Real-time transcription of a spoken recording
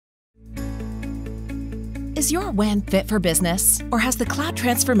Is your WAN fit for business, or has the cloud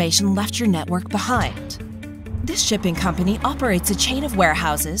transformation left your network behind? This shipping company operates a chain of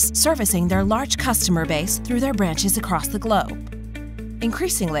warehouses servicing their large customer base through their branches across the globe.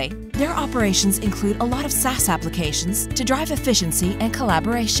 Increasingly, their operations include a lot of SaaS applications to drive efficiency and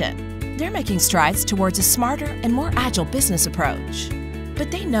collaboration. They're making strides towards a smarter and more agile business approach. But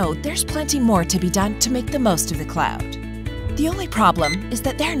they know there's plenty more to be done to make the most of the cloud. The only problem is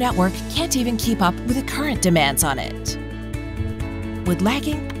that their network can't even keep up with the current demands on it. With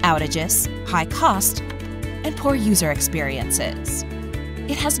lagging, outages, high cost, and poor user experiences,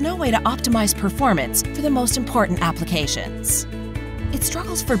 it has no way to optimize performance for the most important applications. It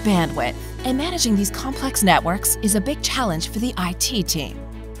struggles for bandwidth, and managing these complex networks is a big challenge for the IT team.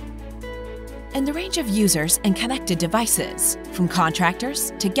 And the range of users and connected devices, from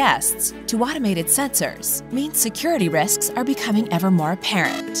contractors to guests to automated sensors, means security risks are becoming ever more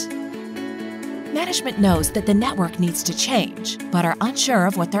apparent. Management knows that the network needs to change, but are unsure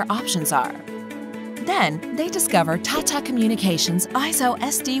of what their options are. Then, they discover Tata Communications IZO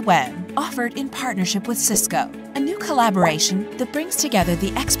SD-WAN, offered in partnership with Cisco, a new collaboration that brings together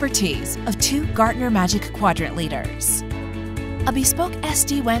the expertise of two Gartner Magic Quadrant leaders. A bespoke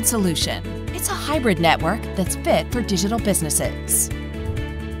SD-WAN solution, it's a hybrid network that's fit for digital businesses.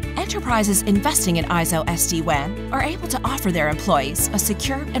 Enterprises investing in IZO SD-WAN are able to offer their employees a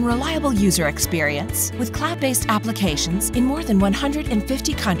secure and reliable user experience with cloud-based applications in more than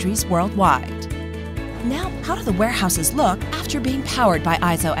 150 countries worldwide. Now, how do the warehouses look after being powered by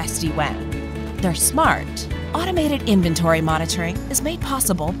IZO SD-WAN? They're smart. Automated inventory monitoring is made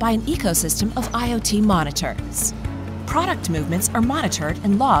possible by an ecosystem of IoT monitors. Product movements are monitored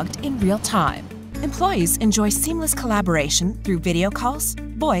and logged in real time. Employees enjoy seamless collaboration through video calls,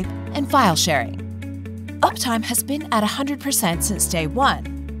 VoIP, and file sharing. Uptime has been at 100% since day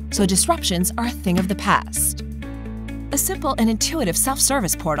one, so disruptions are a thing of the past. A simple and intuitive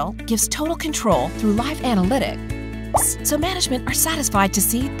self-service portal gives total control through live analytics, so management are satisfied to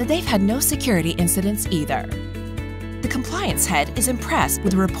see that they've had no security incidents either. The compliance head is impressed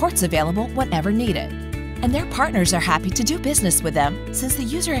with the reports available whenever needed, and their partners are happy to do business with them since the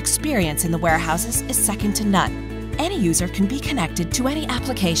user experience in the warehouses is second to none. Any user can be connected to any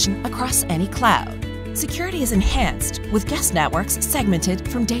application across any cloud. Security is enhanced with guest networks segmented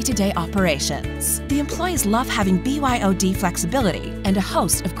from day-to-day operations. The employees love having BYOD flexibility and a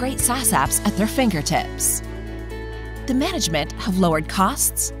host of great SaaS apps at their fingertips. The management have lowered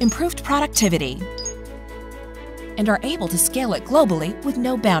costs, improved productivity, and are able to scale it globally with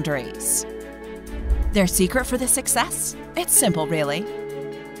no boundaries. Their secret for this success? It's simple, really.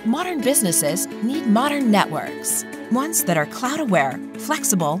 Modern businesses need modern networks, ones that are cloud-aware,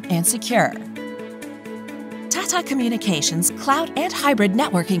 flexible, and secure. Tata Communications' cloud and hybrid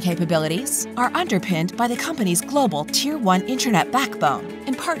networking capabilities are underpinned by the company's global Tier 1 Internet backbone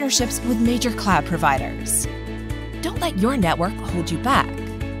and partnerships with major cloud providers. Don't let your network hold you back.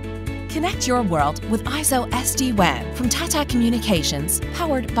 Connect your world with IZO SD-WAN from Tata Communications,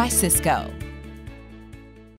 powered by Cisco.